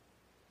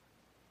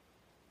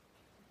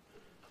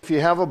if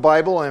you have a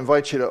Bible, I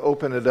invite you to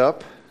open it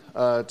up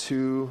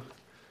to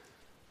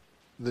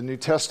the New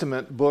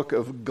Testament book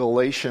of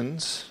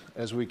Galatians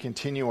as we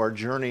continue our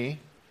journey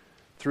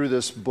through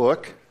this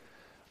book.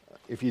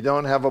 If you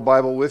don't have a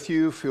Bible with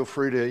you, feel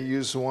free to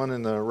use one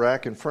in the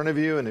rack in front of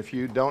you. And if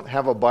you don't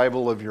have a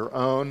Bible of your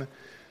own,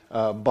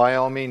 by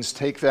all means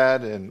take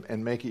that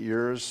and make it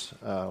yours.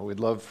 We'd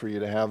love for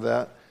you to have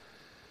that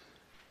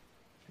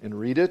and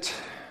read it.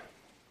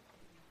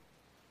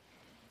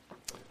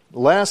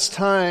 Last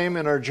time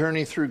in our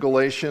journey through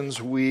Galatians,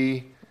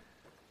 we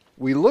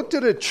looked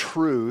at a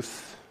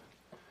truth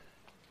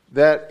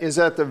that is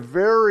at the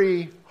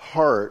very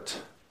heart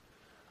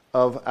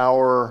of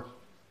our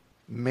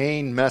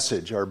main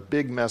message, our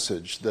big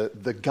message,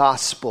 the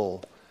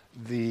gospel,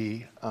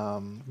 the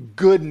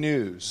good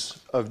news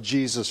of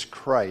Jesus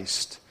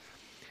Christ.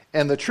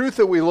 And the truth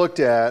that we looked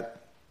at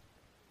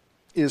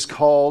is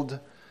called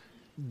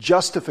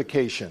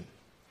justification,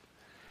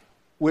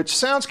 which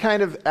sounds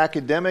kind of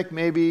academic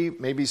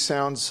maybe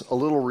sounds a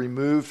little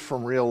removed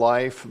from real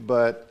life,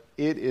 but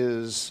it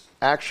is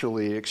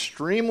actually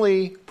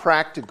extremely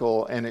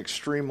practical and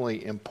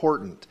extremely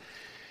important.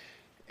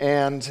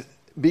 And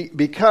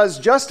because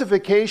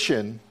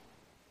justification,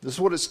 this is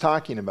what it's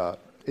talking about.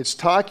 It's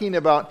talking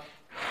about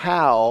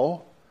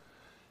how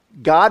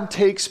God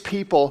takes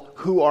people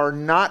who are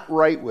not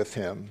right with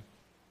Him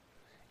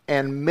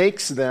and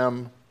makes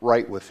them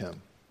right with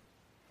Him.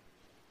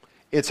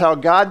 It's how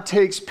God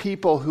takes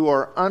people who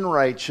are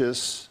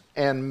unrighteous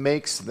and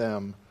makes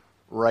them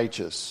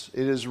righteous.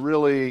 It is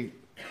really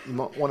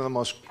one of the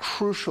most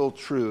crucial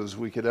truths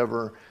we could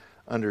ever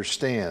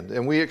understand.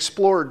 And we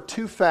explored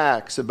two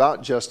facts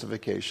about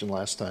justification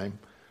last time.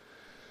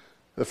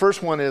 The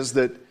first one is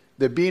that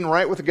being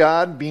right with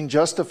God, being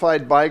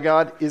justified by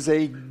God, is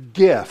a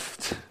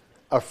gift,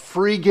 a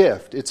free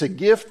gift. It's a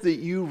gift that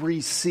you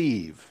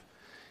receive.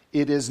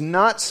 It is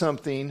not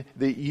something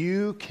that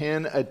you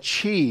can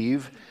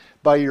achieve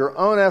by your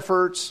own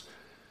efforts,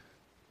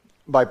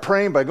 by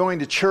praying, by going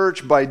to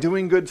church, by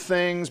doing good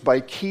things,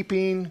 by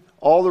keeping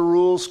all the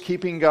rules,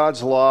 keeping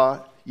God's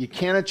law. You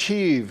can't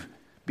achieve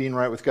being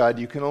right with God.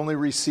 You can only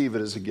receive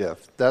it as a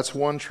gift. That's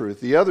one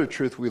truth. The other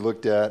truth we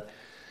looked at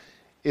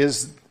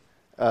is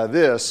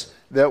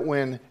that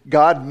when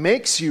God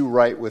makes you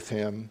right with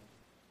Him,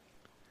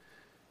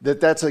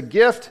 that's a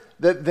gift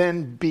that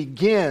then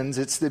begins,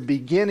 it's the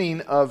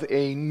beginning of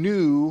a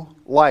new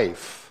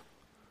life.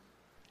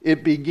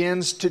 It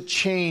begins to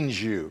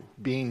change you,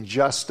 being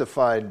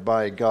justified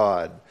by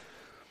God.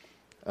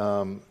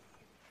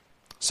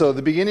 So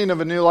the beginning of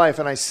a new life.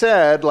 And I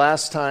said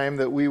last time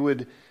that we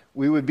would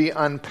be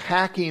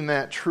unpacking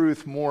that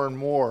truth more and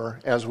more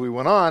as we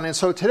went on. And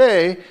so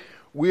today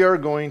we are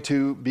going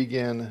to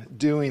begin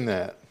doing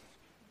that.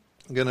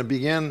 I'm going to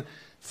begin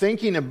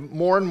thinking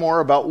more and more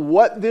about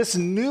what this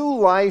new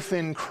life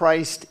in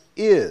Christ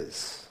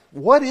is.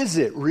 What is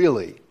it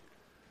really?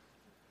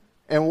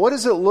 And what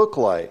does it look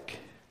like?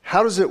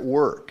 How does it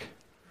work?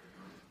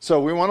 So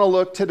we want to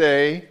look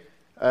today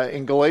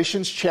in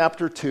Galatians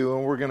chapter 2,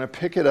 and we're going to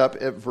pick it up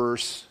at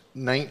verse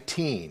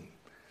 19.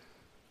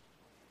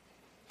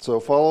 So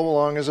follow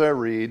along as I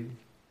read.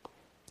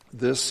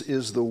 This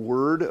is the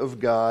word of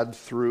God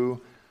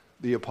through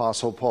the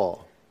Apostle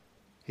Paul.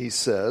 He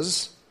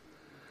says,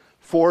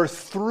 "For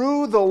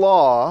through the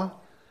law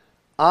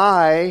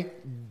I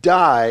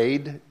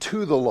died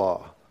to the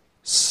law,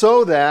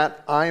 so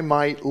that I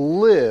might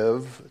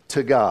live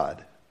to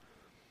God.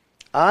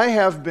 I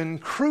have been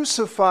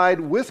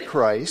crucified with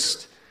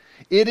Christ.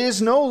 It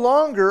is no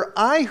longer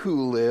I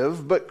who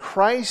live, but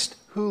Christ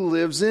who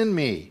lives in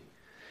me.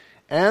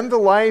 And the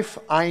life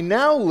I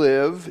now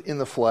live in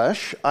the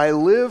flesh, I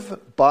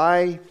live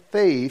by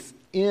faith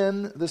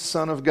in the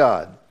Son of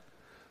God,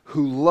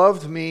 who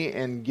loved me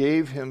and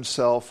gave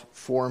Himself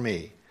for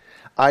me.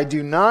 I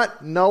do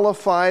not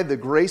nullify the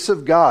grace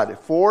of God,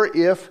 for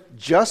if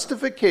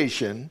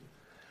justification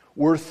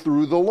were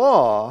through the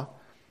law,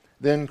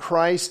 then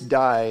Christ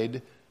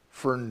died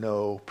for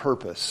no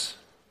purpose."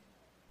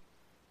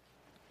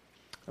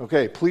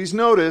 Okay, please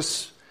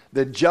notice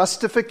that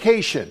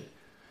justification,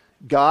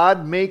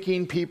 God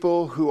making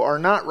people who are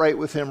not right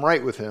with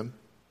Him,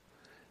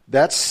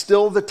 that's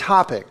still the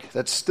topic.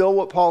 That's still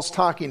what Paul's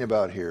talking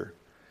about here.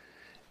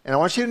 And I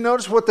want you to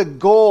notice what the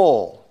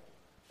goal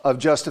of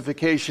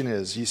justification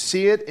is. You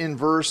see it in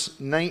verse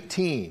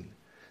 19.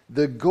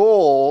 The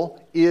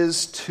goal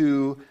is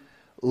to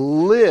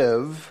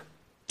live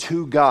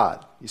to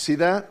God. You see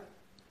that?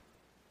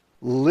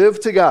 Live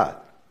to God.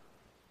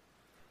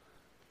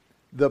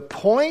 The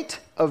point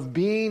of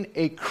being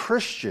a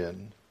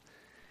Christian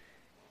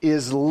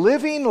is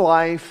living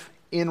life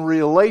in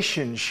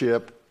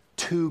relationship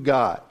to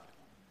God.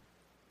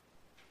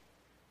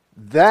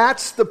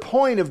 That's the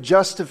point of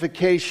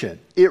justification.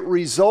 It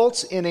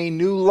results in a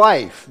new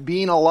life,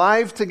 being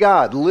alive to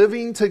God,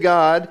 living to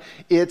God.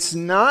 It's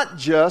not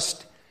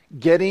just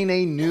getting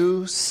a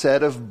new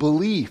set of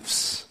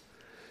beliefs.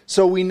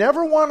 So we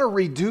never want to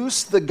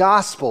reduce the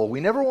gospel, we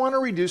never want to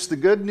reduce the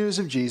good news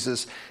of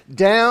Jesus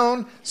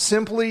down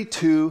simply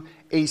to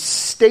a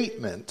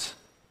statement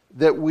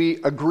that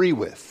we agree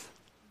with.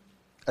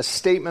 A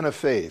statement of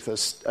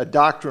faith, a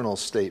doctrinal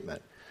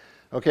statement.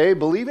 Okay,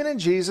 believing in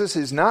Jesus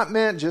is not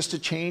meant just to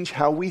change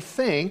how we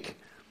think.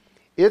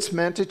 It's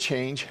meant to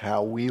change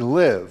how we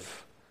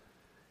live.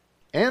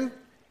 And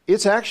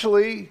it's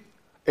actually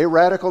a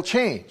radical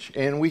change.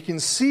 And we can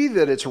see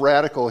that it's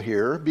radical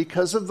here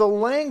because of the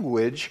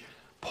language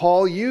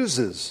Paul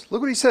uses.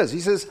 Look what he says. He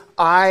says,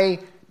 I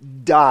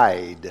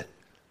died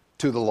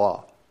to the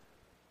law.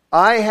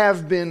 I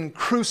have been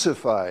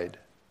crucified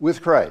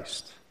with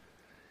Christ.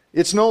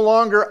 It's no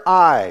longer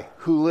I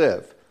who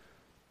live.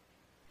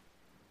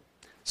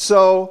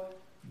 So,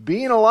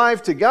 being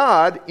alive to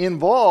God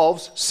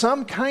involves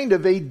some kind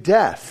of a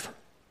death.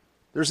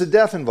 There's a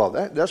death involved.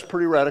 That's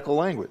pretty radical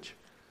language.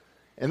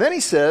 And then he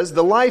says,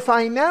 the life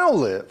I now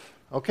live.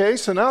 Okay,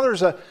 so now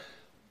there's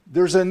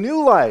a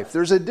new life.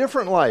 There's a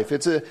different life.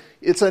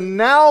 It's a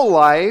now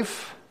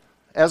life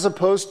as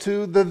opposed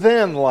to the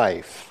then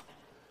life.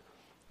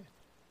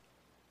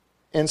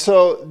 And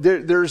so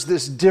there's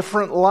this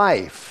different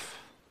life.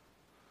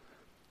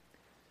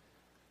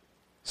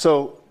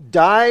 So,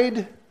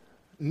 died,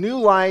 new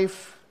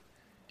life,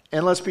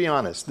 and let's be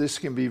honest, this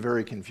can be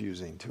very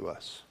confusing to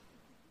us.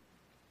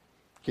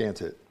 Can't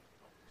it?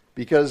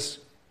 Because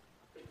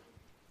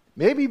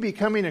maybe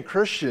becoming a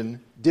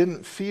Christian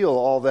didn't feel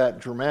all that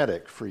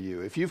dramatic for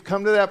you. If you've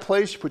come to that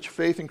place, you put your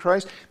faith in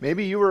Christ,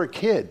 maybe you were a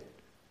kid.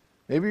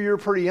 Maybe you were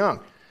pretty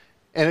young.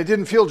 And it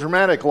didn't feel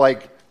dramatic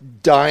like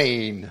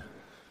dying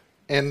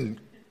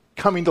and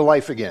coming to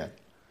life again.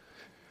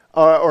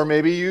 Or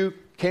maybe you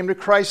came to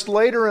Christ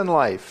later in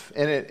life,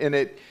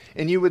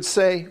 and you would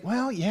say,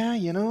 well, yeah,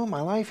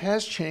 my life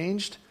has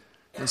changed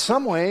in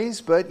some ways,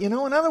 but, in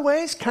other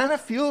ways, kind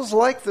of feels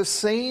like the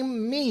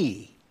same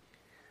me.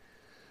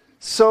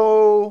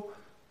 So,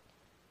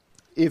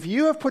 if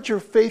you have put your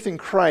faith in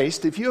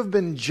Christ, if you have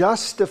been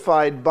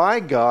justified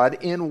by God,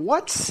 in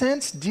what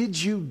sense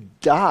did you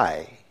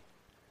die?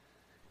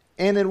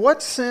 And in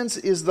what sense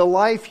is the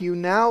life you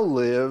now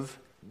live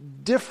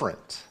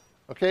different?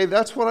 Okay,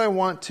 that's what I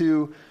want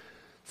to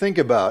think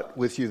about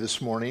with you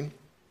this morning.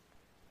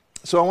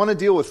 So I want to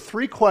deal with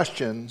 3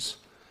 questions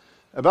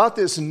about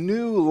this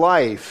new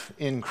life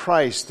in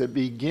Christ that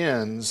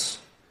begins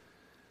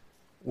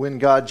when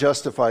God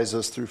justifies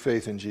us through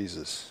faith in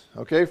Jesus.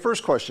 Okay,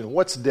 first question,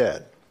 what's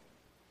dead?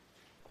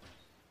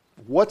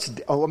 What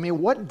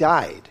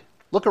died?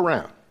 Look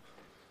around.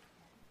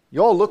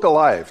 You all look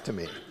alive to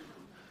me.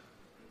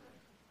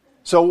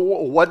 So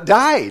what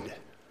died?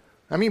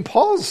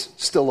 Paul's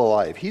still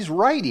alive. He's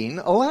writing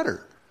a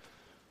letter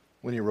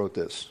when he wrote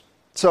this.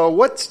 So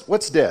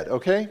what's dead,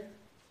 okay?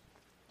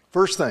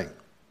 First thing,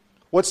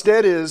 what's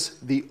dead is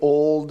the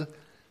old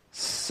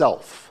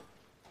self.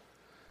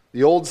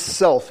 The old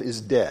self is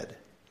dead.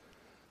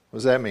 What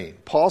does that mean?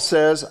 Paul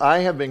says, I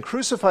have been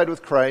crucified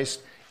with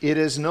Christ. It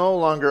is no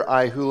longer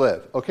I who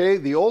live. Okay,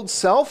 the old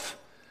self,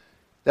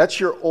 that's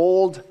your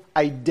old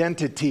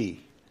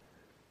identity.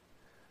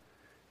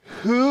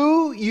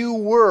 Who you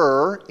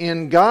were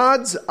in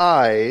God's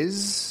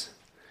eyes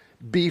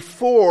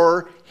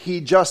before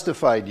He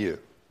justified you.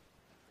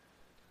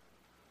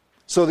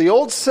 So the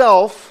old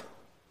self,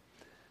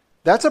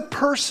 that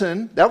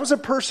was a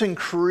person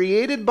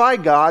created by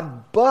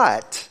God,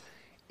 but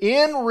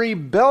in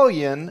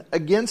rebellion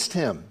against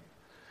Him,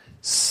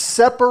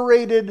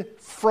 separated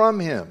from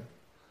Him,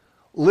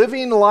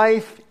 living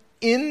life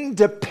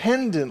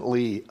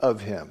independently of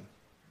Him,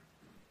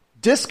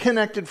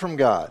 disconnected from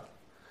God.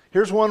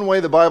 Here's one way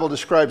the Bible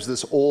describes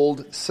this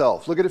old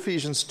self. Look at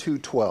Ephesians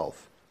 2:12.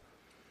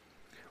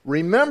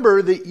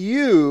 Remember that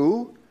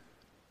you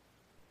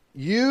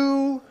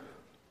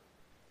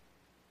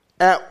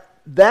at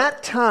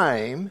that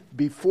time,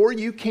 before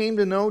you came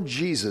to know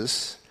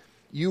Jesus,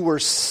 you were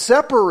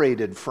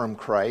separated from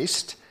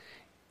Christ,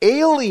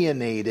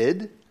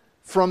 alienated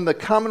from the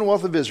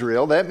commonwealth of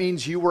Israel. That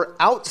means you were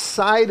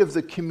outside of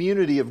the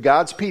community of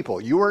God's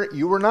people. You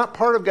were not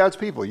part of God's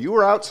people. You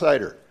were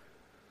outsider.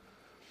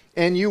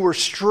 And you were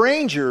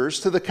strangers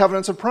to the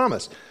covenants of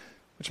promise,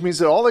 which means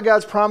that all that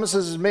God's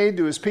promises made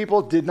to His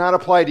people did not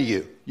apply to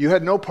you. You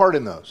had no part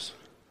in those.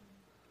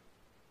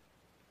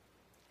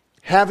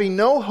 Having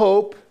no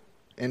hope,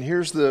 and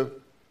here's the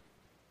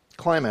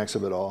climax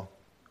of it all,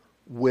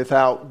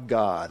 without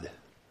God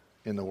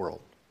in the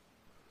world.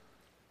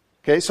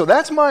 Okay, so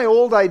that's my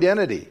old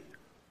identity.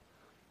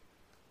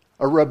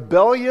 A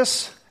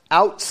rebellious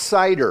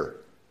outsider,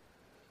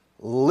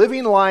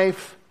 living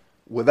life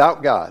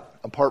without God,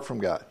 apart from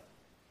God.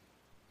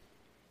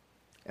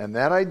 And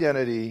that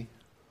identity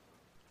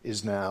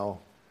is now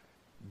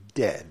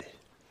dead.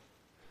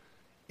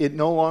 It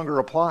no longer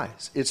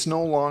applies. It's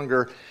no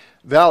longer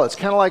valid. It's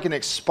kind of like an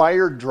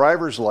expired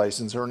driver's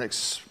license or an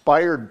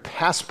expired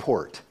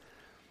passport.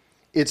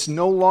 It's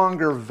no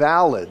longer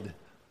valid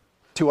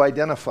to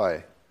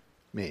identify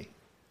me.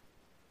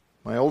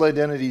 My old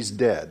identity is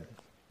dead.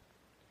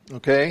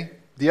 Okay?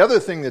 The other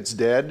thing that's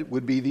dead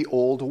would be the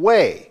old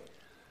way.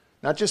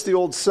 Not just the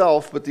old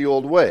self, but the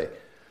old way.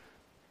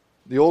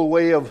 The old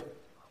way of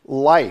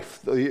life.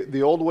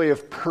 The old way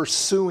of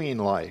pursuing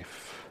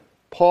life.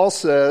 Paul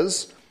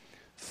says,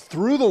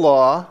 through the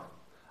law,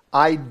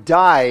 I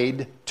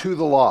died to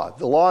the law.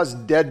 The law is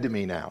dead to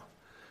me now.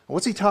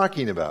 What's he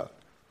talking about?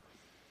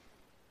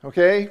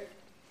 Okay?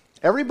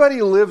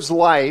 Everybody lives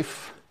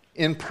life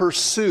in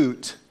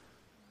pursuit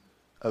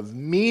of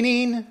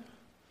meaning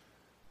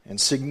and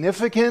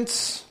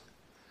significance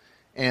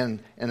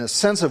and a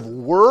sense of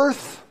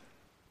worth.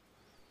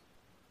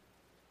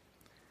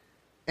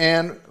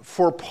 And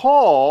for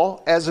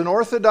Paul, as an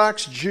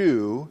Orthodox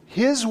Jew,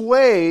 his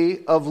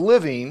way of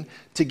living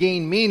to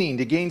gain meaning,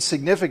 to gain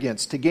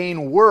significance, to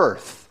gain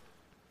worth,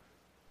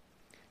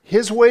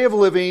 his way of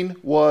living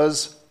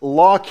was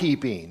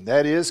law-keeping.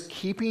 That is,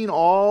 keeping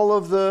all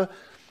of the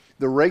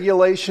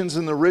regulations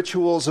and the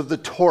rituals of the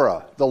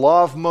Torah, the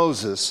law of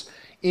Moses,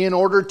 in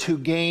order to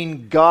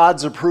gain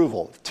God's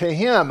approval. To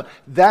him,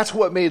 that's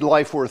what made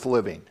life worth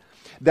living.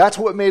 That's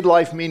what made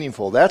life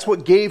meaningful. That's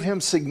what gave him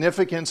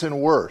significance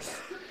and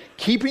worth.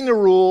 Keeping the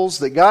rules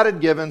that God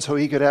had given so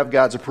he could have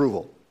God's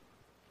approval.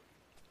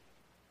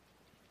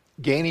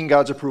 Gaining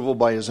God's approval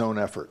by his own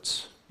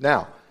efforts.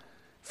 Now,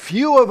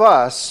 few of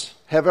us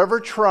have ever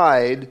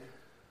tried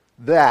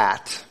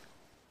that,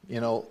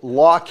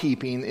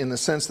 law-keeping in the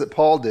sense that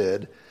Paul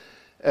did,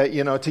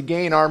 to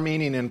gain our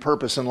meaning and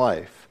purpose in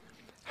life.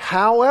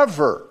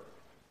 However,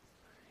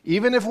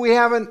 even if we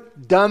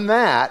haven't done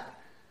that,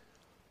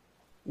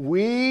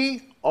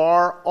 we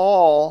are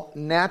all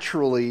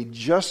naturally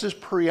just as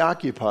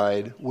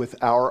preoccupied with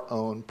our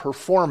own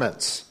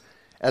performance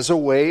as a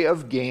way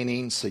of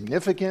gaining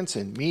significance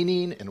and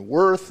meaning and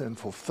worth and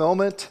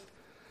fulfillment.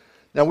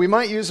 Now, we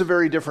might use a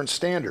very different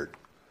standard.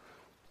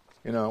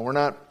 We're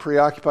not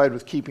preoccupied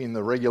with keeping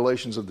the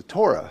regulations of the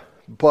Torah,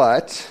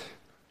 but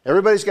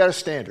everybody's got a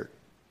standard.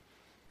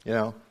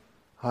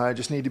 I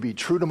just need to be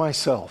true to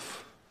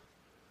myself,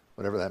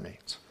 whatever that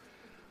means.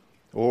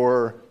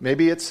 Or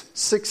maybe it's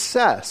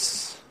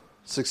success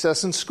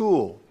in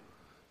school,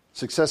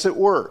 success at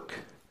work.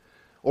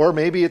 Or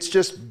maybe it's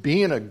just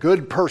being a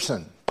good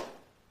person.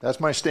 That's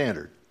my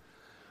standard.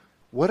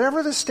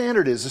 Whatever the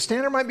standard is, the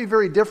standard might be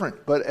very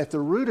different, but at the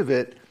root of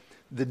it,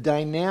 the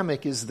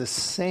dynamic is the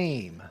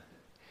same.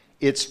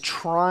 It's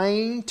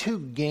trying to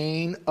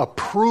gain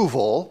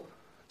approval,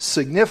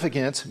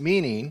 significance,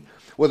 meaning,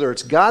 whether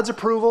it's God's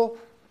approval,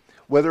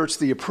 whether it's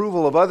the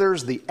approval of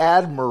others, the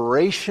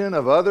admiration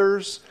of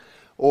others,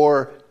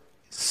 or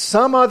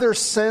some other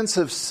sense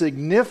of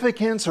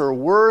significance or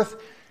worth,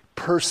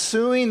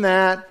 pursuing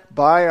that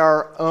by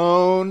our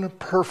own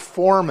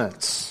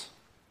performance,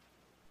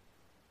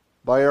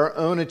 by our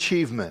own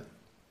achievement.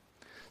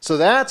 So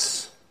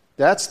that's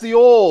the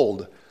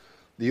old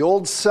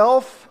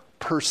self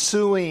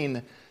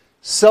pursuing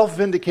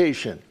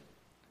self-vindication,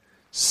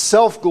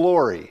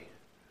 self-glory,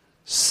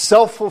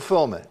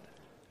 self-fulfillment.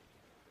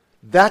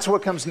 That's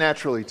what comes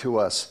naturally to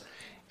us.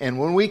 And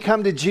when we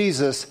come to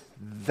Jesus,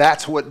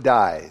 that's what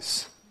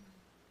dies.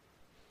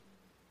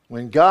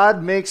 When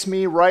God makes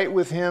me right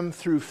with Him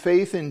through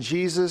faith in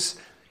Jesus,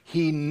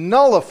 He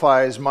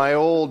nullifies my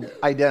old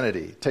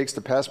identity. Takes the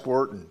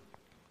passport and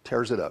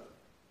tears it up.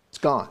 It's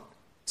gone.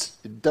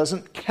 It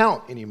doesn't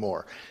count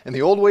anymore. And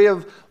the old way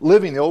of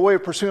living, the old way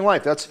of pursuing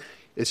life,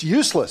 it's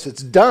useless.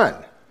 It's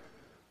done.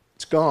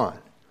 It's gone.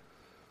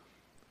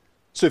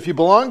 So if you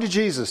belong to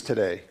Jesus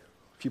today,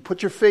 if you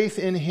put your faith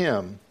in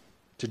Him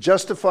to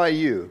justify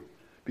you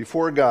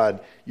before God,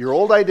 your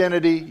old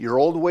identity, your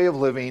old way of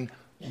living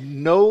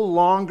no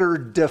longer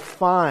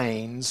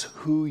defines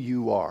who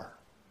you are.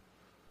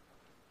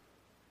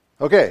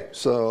 Okay,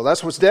 so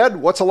that's what's dead.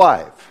 What's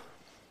alive?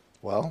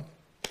 Well,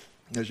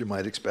 as you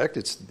might expect,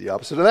 it's the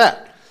opposite of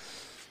that.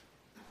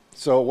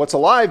 So what's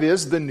alive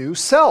is the new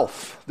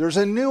self. There's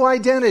a new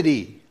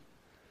identity.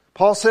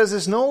 Paul says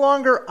it's no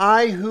longer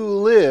I who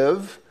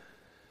live,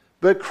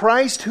 but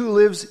Christ who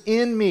lives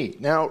in me.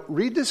 Now,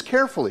 read this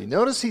carefully.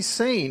 Notice he's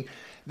saying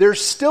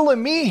there's still a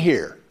me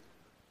here.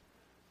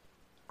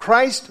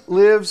 Christ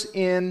lives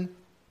in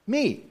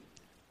me.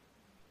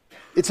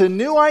 It's a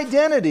new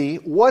identity.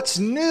 What's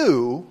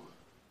new,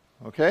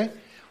 okay?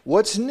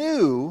 What's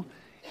new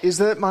is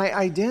that my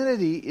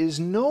identity is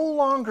no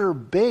longer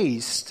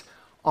based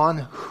on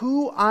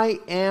who I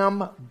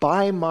am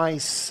by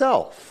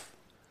myself.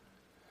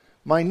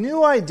 My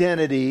new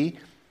identity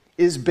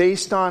is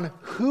based on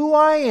who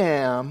I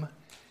am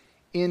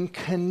in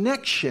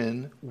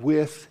connection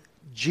with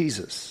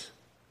Jesus.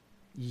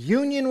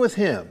 Union with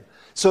Him.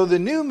 So the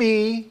new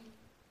me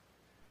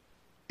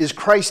is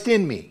Christ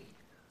in me.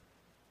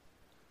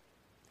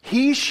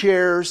 He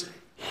shares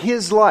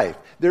His life.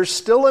 There's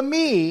still a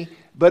me,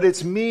 but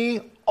it's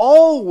me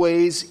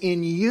always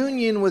in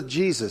union with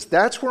Jesus.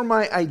 That's where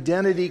my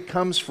identity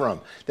comes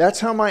from. That's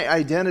how my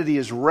identity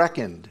is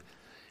reckoned.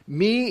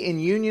 Me in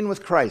union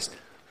with Christ.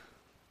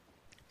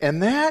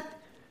 And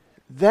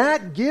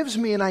that gives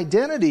me an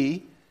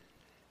identity.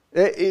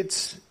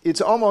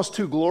 It's almost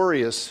too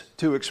glorious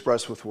to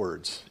express with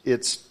words.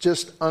 It's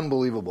just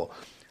unbelievable.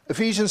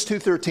 Ephesians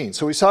 2:13.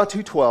 So we saw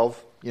 2:12,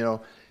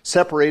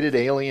 separated,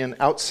 alien,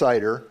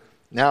 outsider.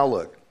 Now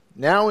look.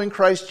 Now in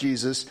Christ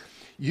Jesus,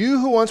 you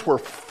who once were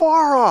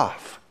far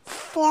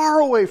far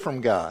away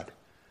from God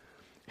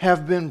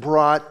have been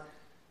brought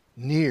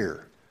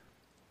near.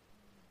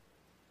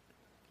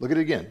 Look at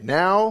it again.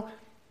 Now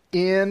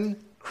in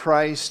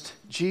Christ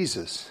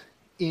Jesus,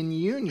 in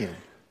union.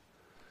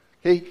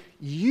 Okay,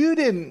 you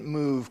didn't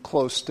move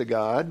close to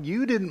God.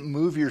 You didn't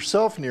move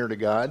yourself near to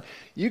God.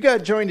 You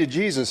got joined to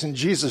Jesus, and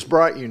Jesus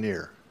brought you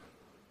near.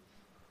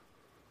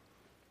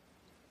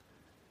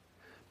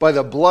 By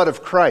the blood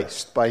of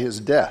Christ, by his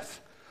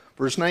death.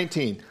 Verse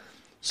 19.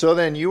 So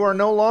then you are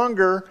no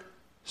longer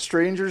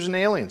strangers and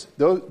aliens.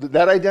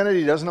 That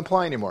identity doesn't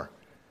apply anymore.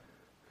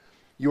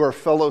 You are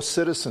fellow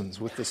citizens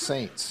with the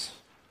saints,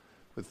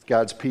 with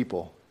God's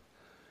people.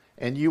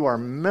 And you are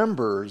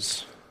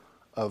members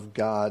of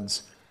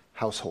God's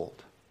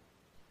household.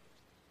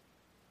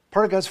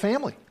 Part of God's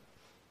family.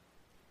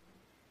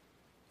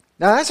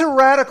 Now that's a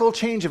radical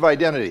change of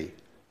identity.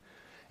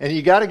 And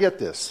you got to get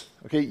this.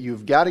 Okay,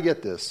 you've got to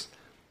get this.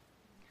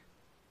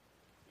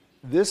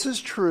 This is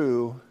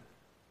true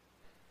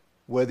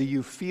whether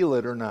you feel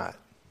it or not.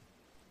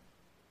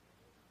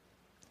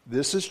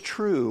 This is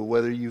true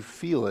whether you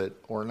feel it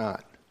or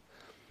not.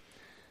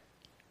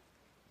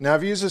 Now,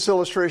 I've used this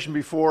illustration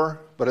before,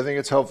 but I think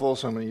it's helpful,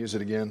 so I'm going to use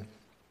it again.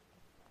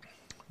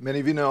 Many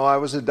of you know I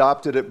was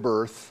adopted at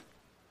birth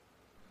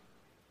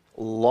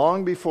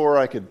long before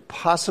I could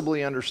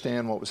possibly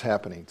understand what was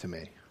happening to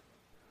me.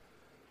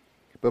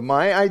 But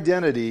my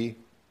identity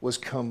was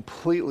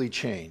completely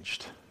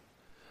changed.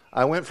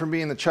 I went from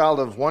being the child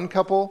of one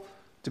couple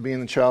to being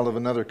the child of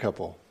another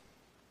couple.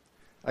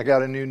 I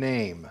got a new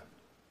name.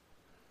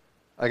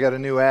 I got a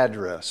new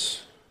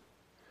address.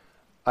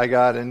 I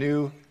got a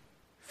new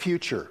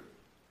future.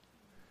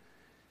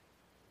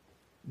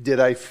 Did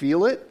I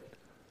feel it?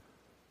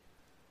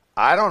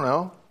 I don't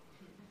know.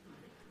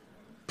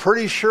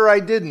 Pretty sure I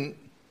didn't.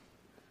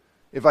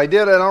 If I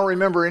did, I don't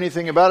remember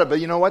anything about it. But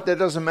you know what? That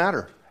doesn't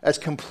matter. That's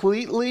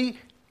completely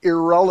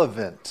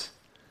irrelevant.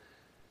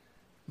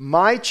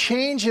 My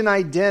change in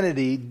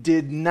identity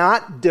did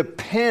not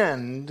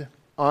depend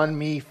on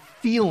me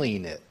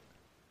feeling it.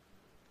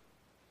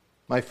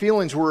 My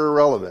feelings were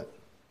irrelevant.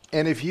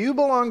 And if you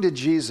belong to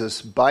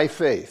Jesus by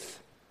faith,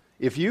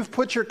 if you've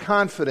put your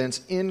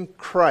confidence in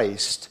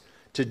Christ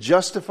to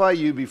justify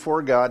you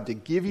before God, to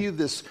give you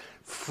this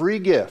free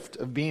gift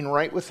of being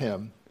right with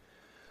him,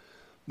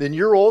 then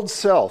your old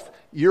self,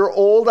 your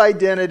old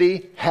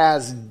identity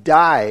has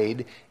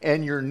died,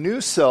 and your new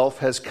self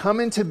has come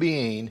into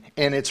being,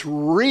 and it's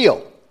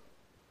real.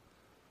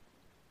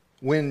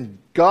 When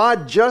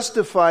God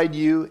justified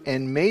you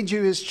and made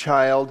you his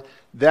child,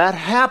 that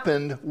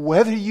happened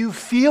whether you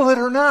feel it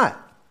or not.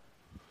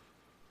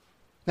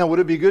 Now, would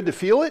it be good to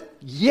feel it?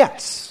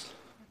 Yes.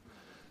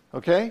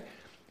 Okay?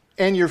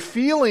 And your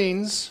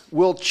feelings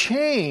will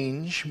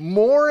change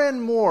more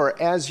and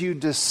more as you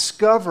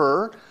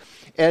discover,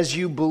 as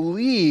you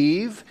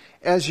believe,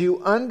 as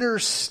you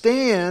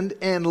understand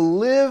and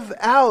live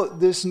out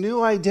this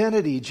new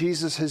identity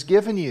Jesus has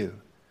given you.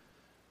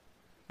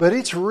 But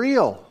it's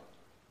real.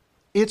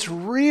 It's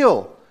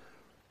real.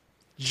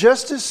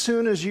 Just as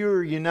soon as you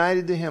are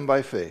united to him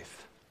by faith.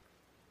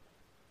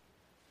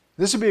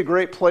 This would be a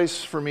great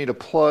place for me to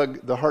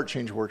plug the Heart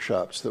Change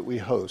workshops that we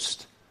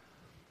host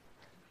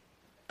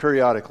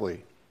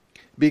periodically.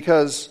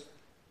 Because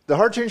the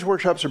Heart Change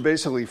workshops are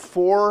basically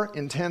 4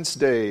 intense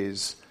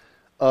days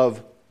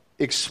of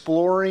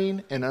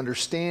exploring and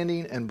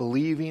understanding and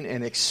believing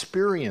and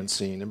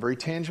experiencing in very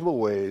tangible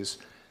ways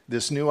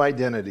this new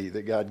identity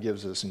that God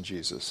gives us in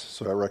Jesus.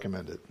 So I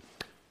recommend it.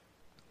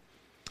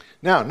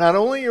 Now, not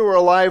only are you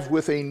alive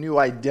with a new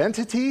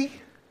identity,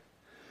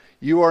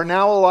 you are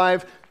now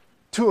alive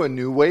to a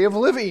new way of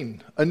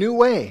living, a new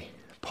way.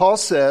 Paul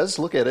says,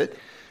 look at it,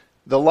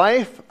 the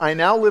life I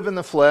now live in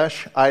the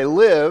flesh, I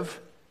live,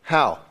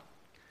 how?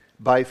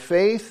 By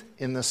faith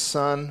in the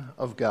Son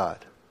of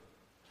God.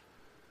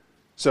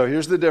 So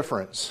here's the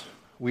difference.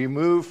 We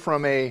move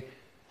from a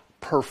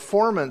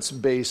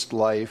performance-based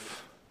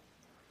life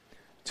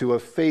to a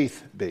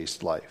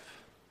faith-based life.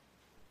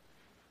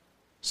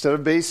 Instead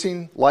of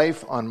basing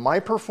life on my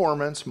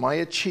performance, my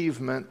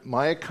achievement,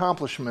 my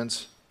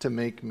accomplishments to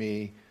make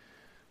me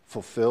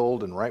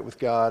fulfilled and right with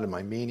God and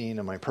my meaning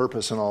and my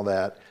purpose and all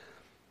that,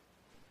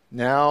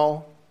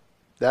 now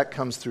that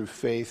comes through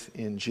faith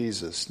in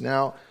Jesus.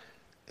 Now,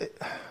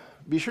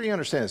 be sure you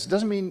understand this. It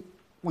doesn't mean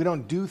we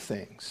don't do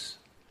things.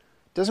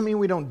 It doesn't mean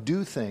we don't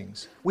do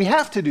things. We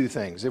have to do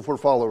things if we're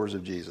followers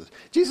of Jesus.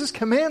 Jesus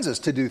commands us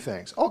to do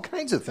things, all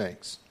kinds of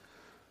things.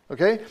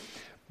 Okay?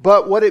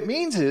 But what it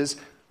means is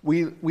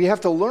we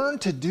have to learn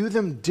to do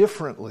them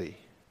differently.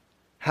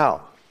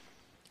 How?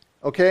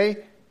 Okay?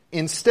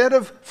 Instead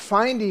of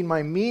finding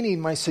my meaning,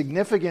 my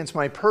significance,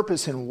 my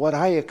purpose in what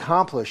I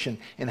accomplish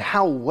and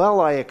how well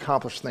I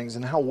accomplish things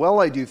and how well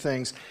I do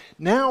things,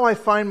 now I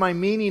find my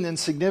meaning and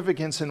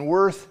significance and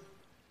worth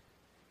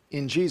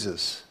in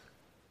Jesus,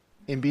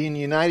 in being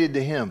united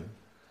to him,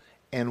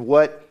 and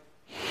what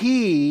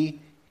he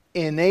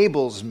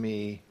enables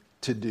me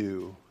to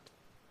do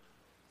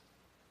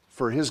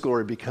for his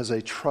glory because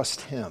I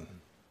trust him.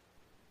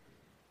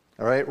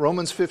 All right,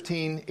 Romans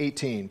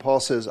 15:18. Paul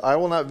says, I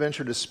will not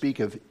venture to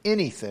speak of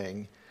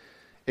anything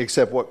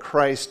except what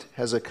Christ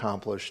has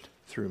accomplished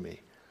through me.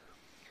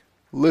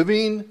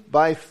 Living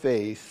by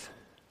faith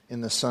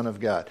in the Son of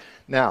God.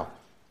 Now,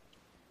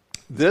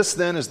 this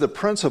then is the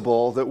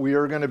principle that we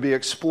are going to be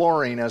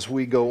exploring as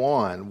we go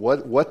on.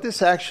 What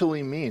this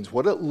actually means,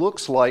 what it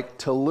looks like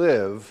to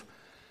live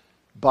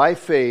by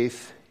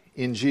faith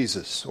in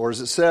Jesus. Or as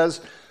it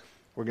says,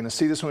 we're going to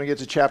see this when we get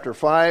to chapter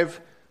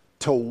 5,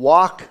 to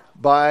walk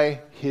by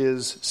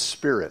His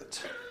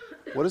Spirit.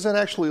 What does that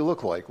actually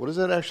look like? What does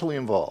that actually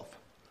involve?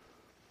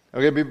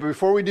 Okay,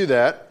 before we do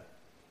that,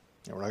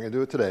 and we're not going to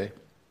do it today,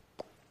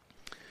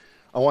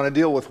 I want to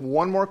deal with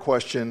one more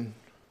question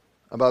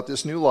about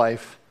this new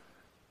life.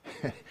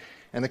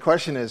 And the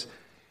question is,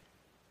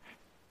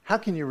 how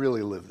can you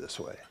really live this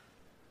way?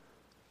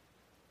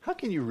 How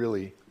can you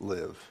really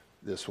live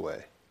this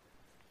way?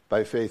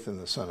 By faith in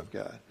the Son of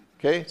God.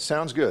 Okay,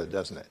 sounds good,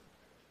 doesn't it?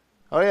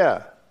 Oh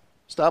yeah,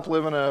 stop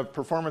living a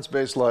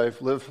performance-based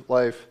life, live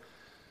life,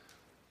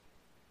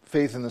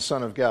 faith in the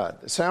Son of God.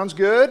 It sounds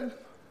good,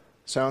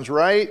 sounds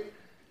right.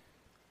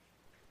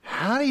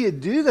 How do you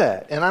do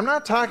that? And I'm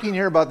not talking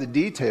here about the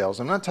details.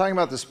 I'm not talking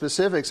about the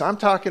specifics. I'm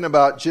talking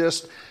about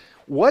just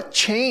what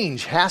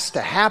change has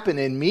to happen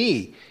in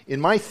me, in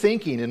my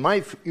thinking, in my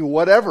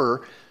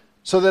whatever,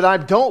 so that I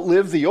don't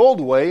live the old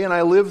way and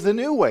I live the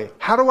new way.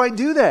 How do I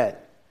do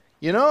that?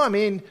 You know, I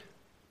mean,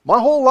 my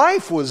whole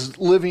life was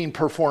living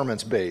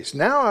performance-based.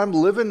 Now I'm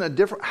living a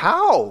different...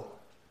 How?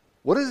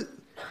 What is...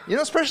 You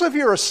know, especially if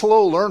you're a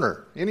slow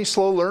learner. Any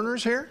slow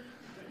learners here?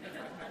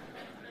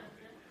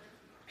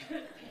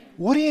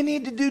 What do you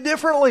need to do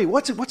differently?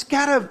 What's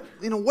got to...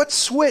 You know, what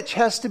switch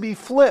has to be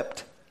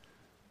flipped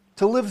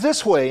to live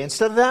this way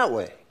instead of that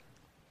way?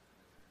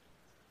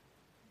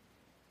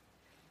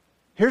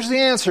 Here's the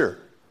answer.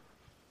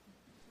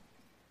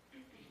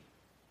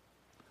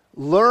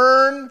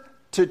 Learn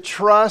to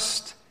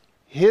trust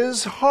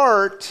His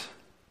heart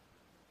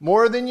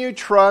more than you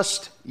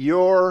trust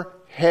your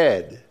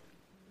head.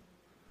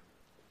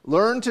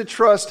 Learn to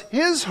trust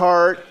His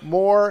heart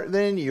more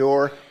than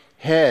your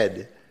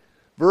head.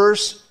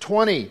 Verse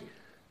 20.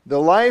 The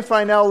life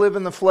I now live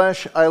in the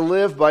flesh, I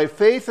live by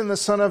faith in the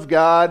Son of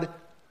God,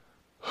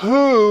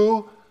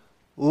 who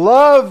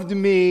loved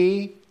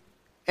me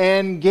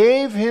and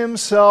gave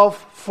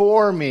Himself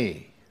for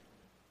me.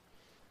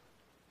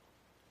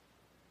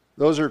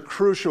 Those are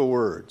crucial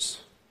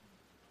words.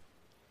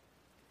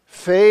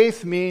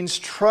 Faith means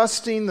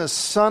trusting the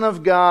Son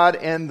of God,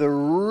 and the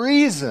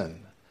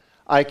reason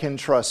I can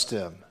trust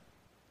Him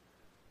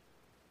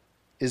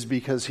is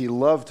because He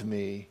loved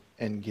me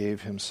and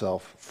gave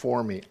Himself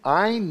for me.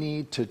 I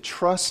need to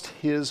trust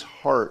His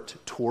heart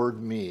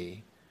toward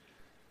me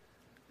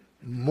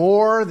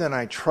more than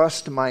I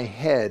trust my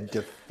head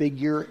to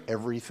figure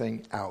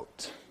everything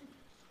out.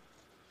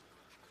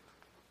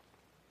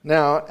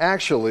 Now,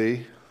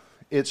 actually,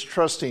 it's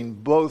trusting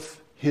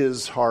both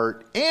His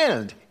heart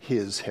and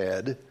His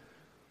head.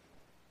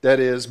 That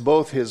is,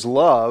 both His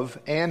love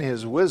and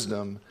His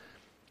wisdom.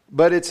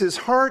 But it's His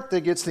heart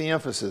that gets the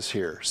emphasis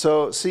here.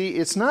 So, see,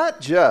 it's not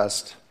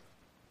just...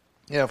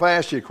 You know, if I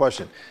ask you a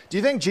question, do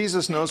you think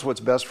Jesus knows what's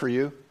best for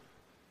you?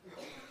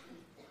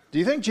 Do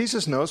you think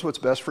Jesus knows what's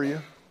best for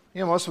you?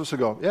 You know, most of us will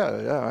go,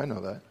 yeah, I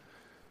know that.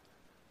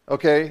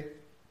 Okay,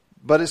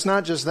 but it's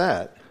not just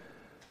that.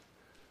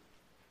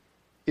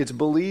 It's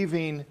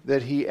believing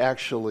that He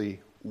actually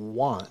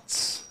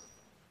wants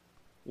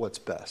what's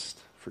best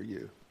for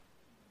you.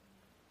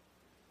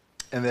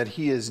 And that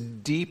He is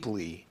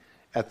deeply,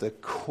 at the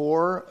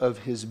core of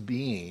His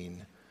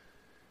being,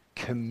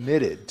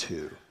 committed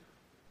to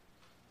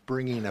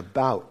bringing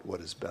about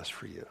what is best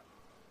for you.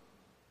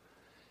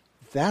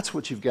 That's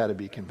what you've got to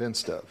be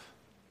convinced of.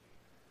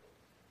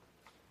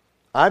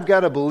 I've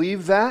got to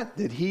believe that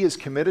He is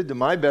committed to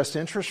my best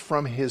interest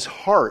from His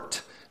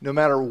heart, no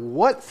matter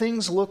what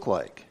things look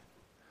like,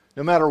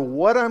 no matter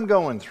what I'm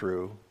going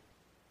through,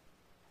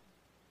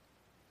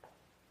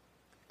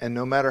 and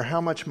no matter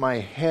how much my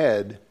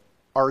head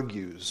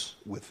argues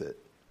with it.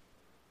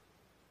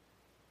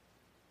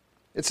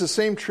 It's the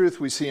same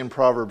truth we see in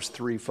Proverbs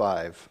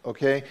 3:5,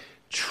 okay?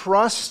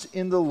 Trust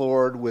in the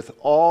Lord with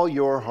all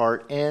your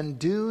heart and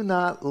do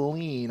not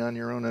lean on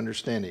your own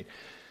understanding.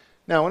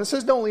 Now, when it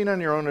says don't lean on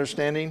your own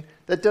understanding,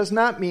 that does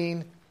not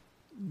mean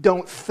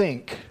don't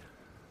think.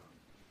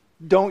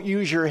 Don't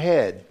use your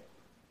head.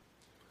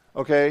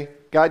 Okay?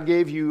 God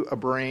gave you a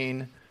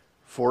brain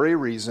for a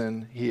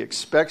reason. He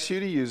expects you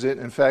to use it.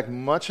 In fact,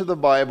 much of the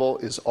Bible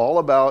is all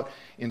about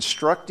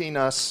instructing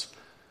us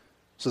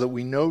so that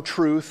we know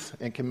truth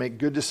and can make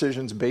good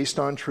decisions based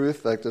on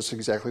truth. Like that's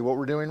exactly what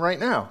we're doing right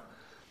now.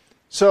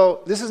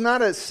 So this is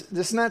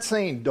not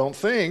saying don't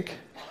think.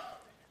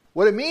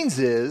 What it means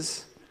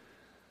is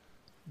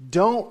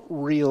don't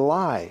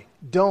rely,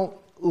 don't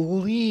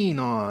lean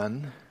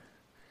on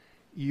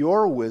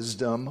your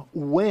wisdom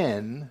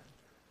when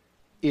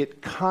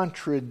it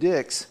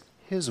contradicts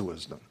His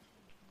wisdom.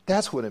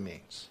 That's what it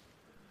means.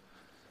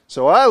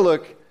 So I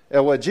look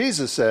at what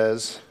Jesus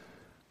says,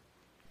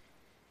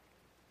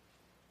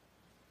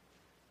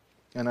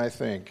 and I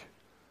think,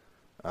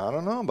 I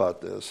don't know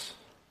about this.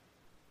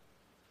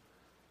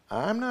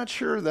 I'm not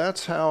sure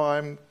that's how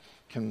I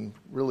can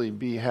really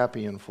be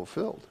happy and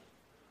fulfilled.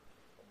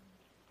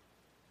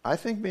 I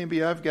think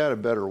maybe I've got a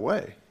better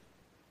way.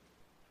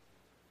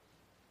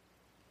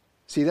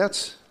 See,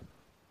 it's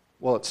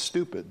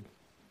stupid.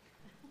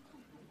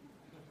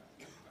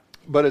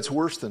 But it's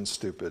worse than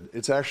stupid.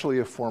 It's actually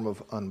a form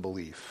of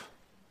unbelief.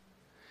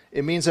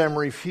 It means I'm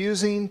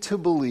refusing to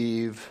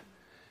believe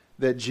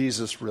that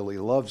Jesus really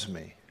loves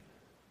me.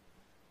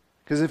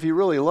 Because if he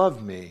really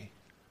loved me,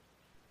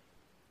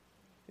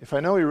 if I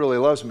know he really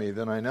loves me,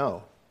 then I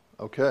know,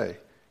 okay,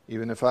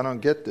 even if I don't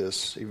get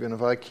this, even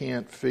if I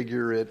can't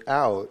figure it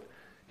out,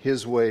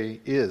 his way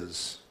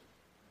is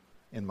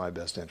in my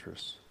best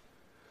interest.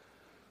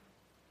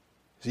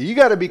 So you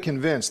got to be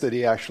convinced that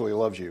he actually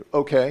loves you.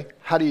 Okay,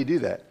 how do you do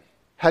that?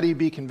 How do you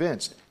be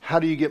convinced? How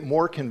do you get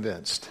more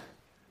convinced?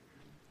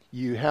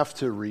 You have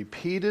to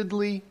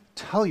repeatedly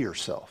tell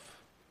yourself.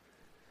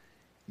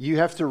 You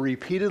have to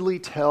repeatedly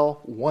tell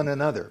one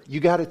another. You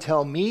got to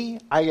tell me,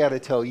 I got to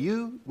tell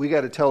you, we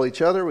got to tell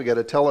each other, we got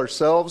to tell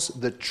ourselves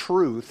the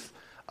truth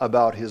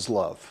about his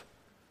love.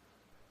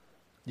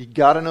 You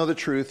got to know the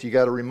truth. You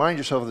got to remind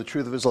yourself of the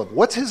truth of his love.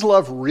 What's his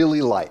love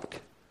really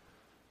like?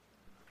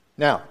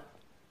 Now,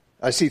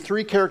 I see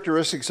 3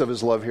 characteristics of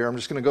his love here. I'm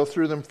just going to go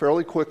through them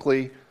fairly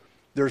quickly.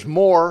 There's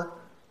more.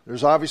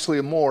 There's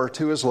obviously more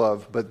to his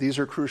love, but these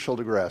are crucial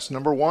to grasp.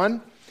 Number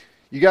 1,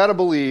 you got to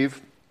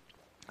believe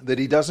that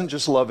he doesn't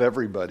just love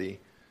everybody.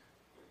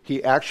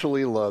 He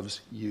actually loves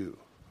you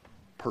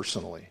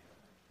personally.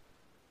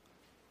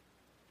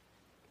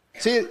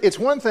 See, it's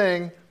one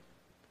thing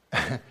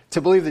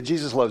to believe that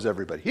Jesus loves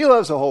everybody. He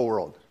loves the whole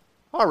world.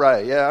 All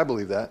right, yeah, I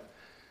believe that.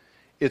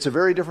 It's a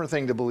very different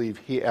thing to believe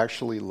he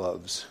actually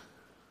loves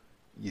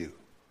you.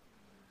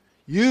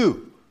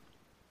 You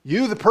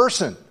the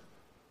person.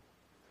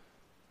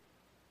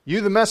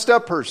 You the messed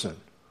up person.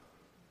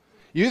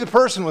 You the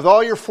person with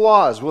all your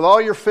flaws, with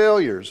all your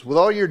failures, with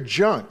all your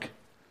junk.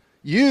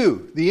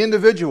 You, the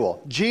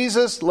individual.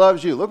 Jesus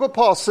loves you. Look what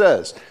Paul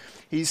says.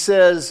 He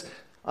says,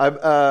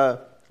 I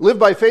live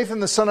by faith in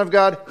the Son of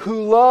God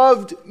who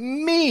loved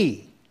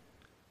me.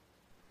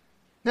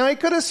 Now he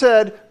could have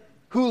said,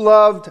 who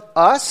loved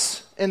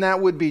us, and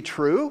that would be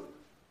true.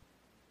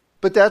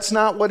 But that's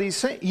not what he's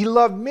saying. He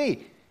loved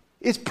me.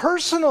 It's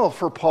personal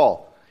for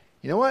Paul.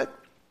 You know what?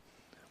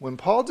 When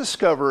Paul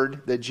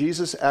discovered that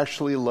Jesus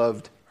actually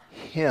loved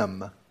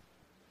him,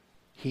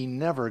 he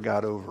never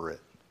got over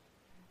it.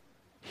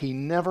 He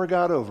never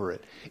got over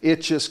it.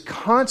 It just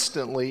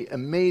constantly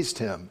amazed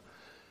him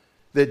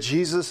that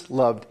Jesus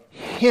loved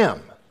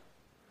him.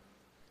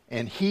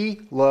 And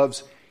he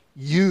loves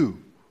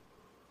you.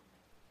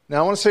 Now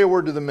I want to say a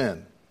word to the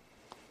men.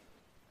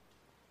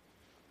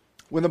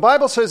 When the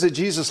Bible says that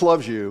Jesus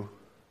loves you,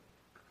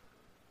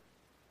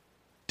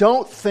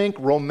 don't think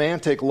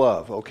romantic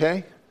love,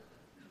 okay?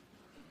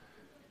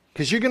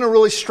 Because you're going to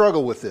really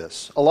struggle with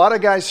this. A lot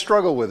of guys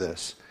struggle with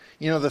this.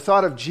 You know, the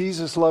thought of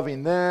Jesus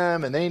loving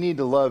them and they need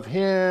to love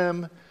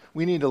him.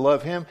 We need to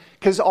love him.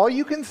 Because all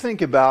you can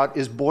think about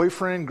is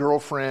boyfriend,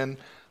 girlfriend,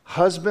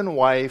 husband,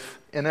 wife,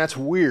 and that's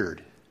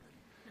weird.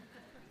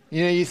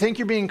 You know, you think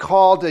you're being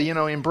called to,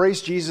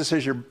 embrace Jesus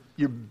as your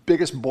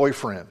biggest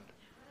boyfriend.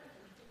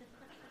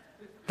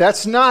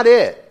 That's not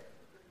it.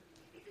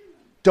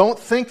 Don't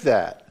think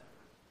that.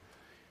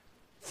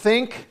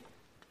 Think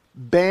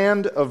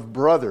band of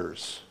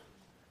brothers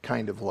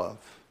kind of love.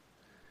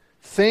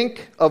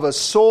 Think of a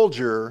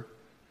soldier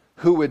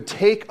who would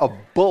take a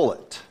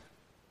bullet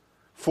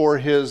for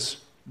his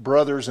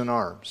brothers in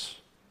arms.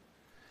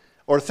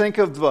 Or think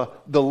of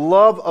the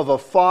love of a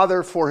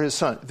father for his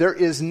son. There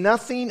is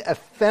nothing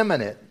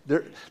effeminate.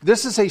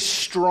 This is a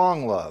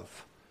strong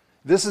love.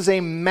 This is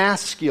a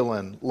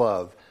masculine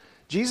love.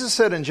 Jesus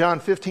said in John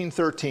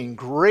 15:13,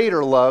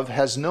 greater love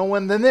has no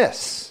one than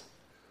this,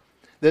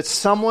 that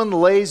someone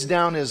lays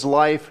down his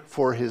life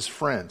for his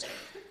friends.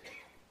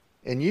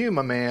 And you,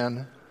 my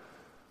man,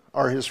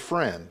 are his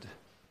friend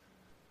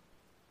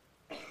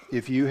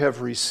if you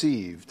have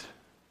received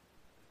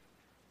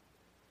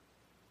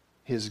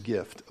his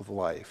gift of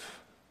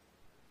life.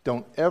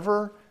 Don't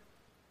ever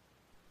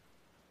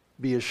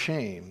be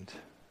ashamed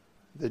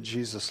that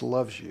Jesus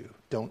loves you.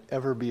 Don't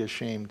ever be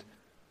ashamed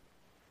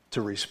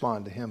to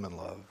respond to him in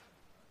love.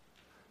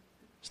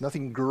 There's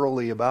nothing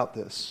girly about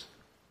this.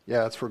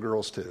 Yeah, it's for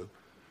girls too.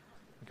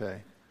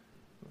 Okay.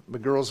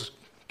 But girls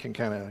can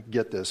kind of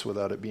get this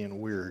without it being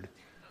weird.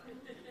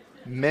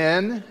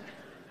 Men,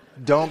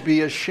 don't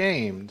be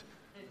ashamed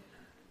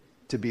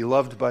to be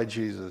loved by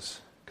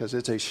Jesus, because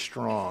it's a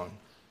strong,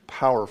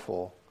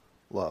 powerful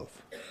love.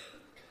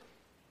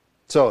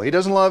 So he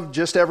doesn't love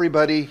just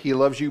everybody. He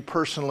loves you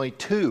personally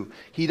too.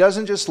 He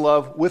doesn't just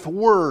love with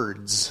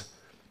words.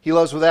 He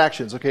loves with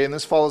actions. Okay, and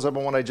this follows up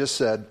on what I just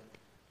said.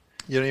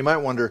 You might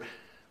wonder,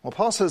 well,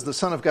 Paul says the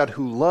Son of God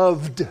who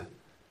loved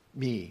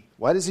me.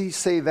 Why does he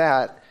say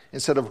that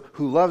instead of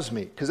who loves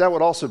me? Because that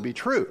would also be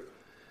true.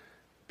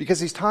 Because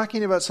he's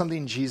talking about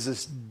something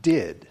Jesus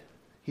did.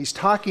 He's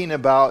talking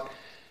about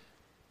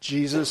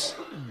Jesus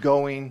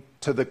going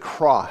to the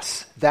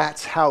cross.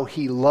 That's how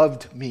he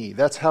loved me.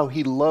 That's how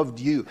he loved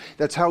you.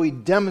 That's how he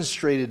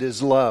demonstrated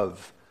his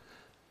love.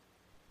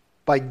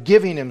 By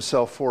giving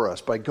himself for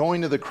us, by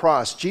going to the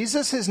cross.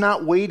 Jesus is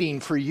not waiting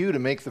for you to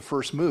make the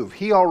first move.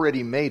 He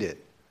already made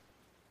it.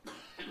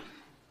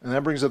 And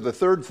that brings up the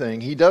third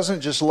thing. He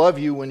doesn't just love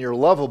you when you're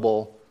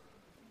lovable.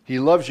 He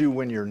loves you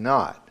when you're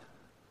not.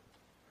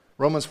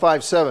 Romans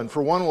 5:7,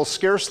 for one will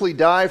scarcely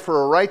die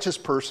for a righteous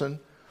person,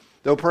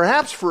 though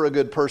perhaps for a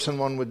good person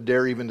one would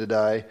dare even to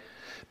die.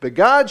 But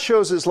God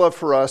shows his love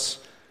for us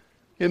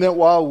in that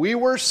while we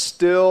were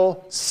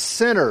still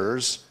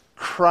sinners,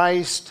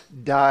 Christ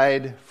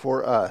died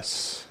for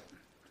us.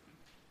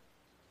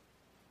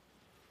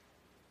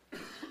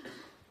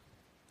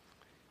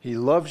 He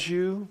loves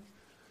you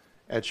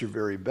at your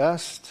very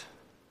best,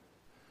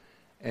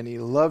 and he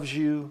loves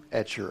you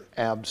at your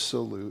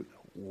absolute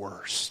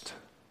worst.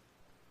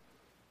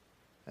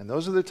 And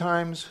those are the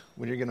times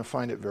when you're going to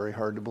find it very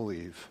hard to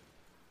believe,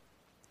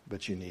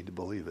 but you need to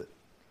believe it.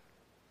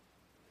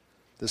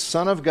 The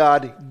Son of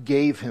God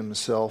gave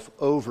himself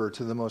over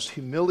to the most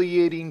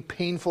humiliating,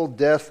 painful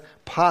death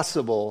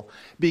possible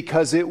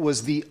because it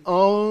was the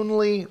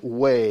only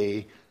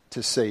way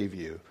to save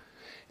you.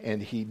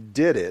 And he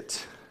did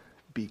it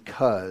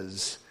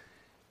because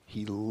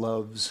he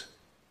loves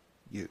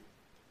you.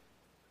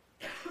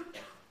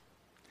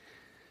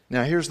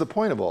 Now here's the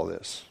point of all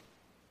this.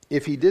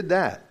 If he did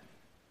that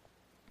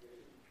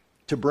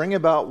to bring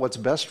about what's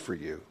best for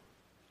you,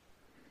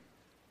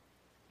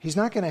 he's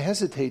not going to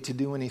hesitate to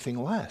do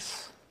anything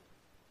less.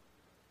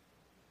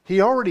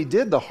 He already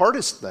did the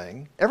hardest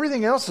thing.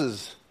 Everything else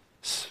is,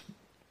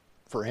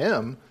 for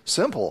him,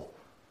 simple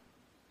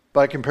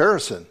by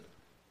comparison.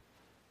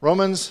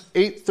 Romans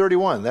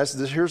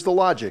 8:31. Here's the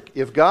logic.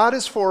 If God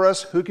is for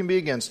us, who can be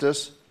against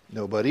us?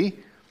 Nobody.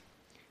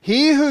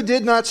 He who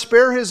did not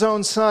spare his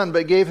own son,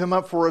 but gave him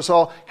up for us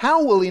all,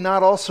 how will he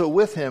not also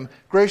with him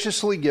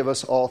graciously give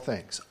us all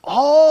things?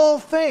 All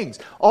things.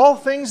 All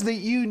things that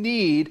you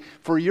need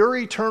for your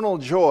eternal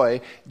joy,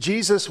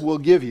 Jesus will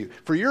give you.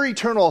 For your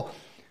eternal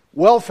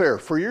welfare,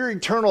 for your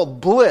eternal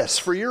bliss,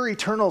 for your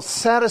eternal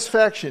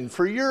satisfaction,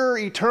 for your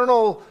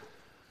eternal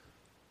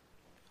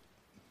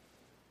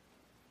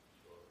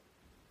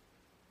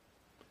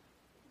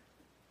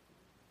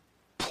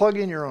plug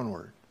in your own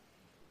word.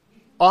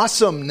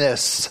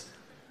 Awesomeness.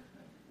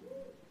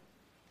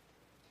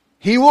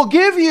 He will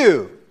give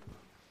you.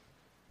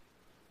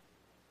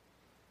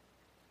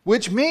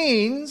 Which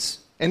means,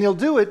 and he'll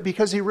do it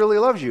because he really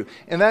loves you.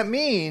 And that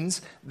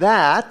means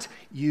that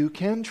you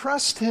can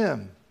trust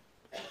him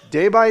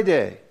day by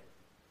day.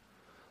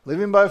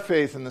 Living by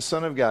faith in the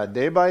Son of God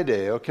day by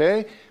day,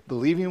 okay?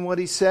 Believing what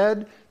he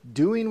said,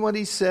 doing what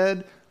he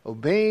said,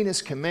 obeying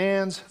his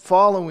commands,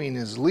 following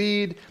his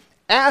lead,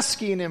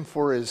 asking him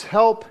for his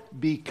help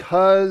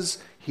because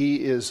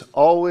he is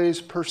always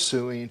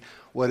pursuing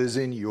what is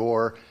in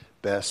your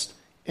best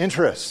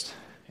interest.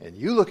 And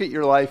you look at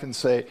your life and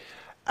say,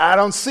 I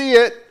don't see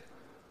it.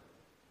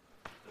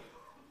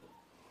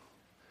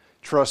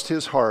 Trust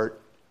his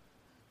heart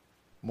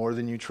more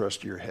than you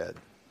trust your head.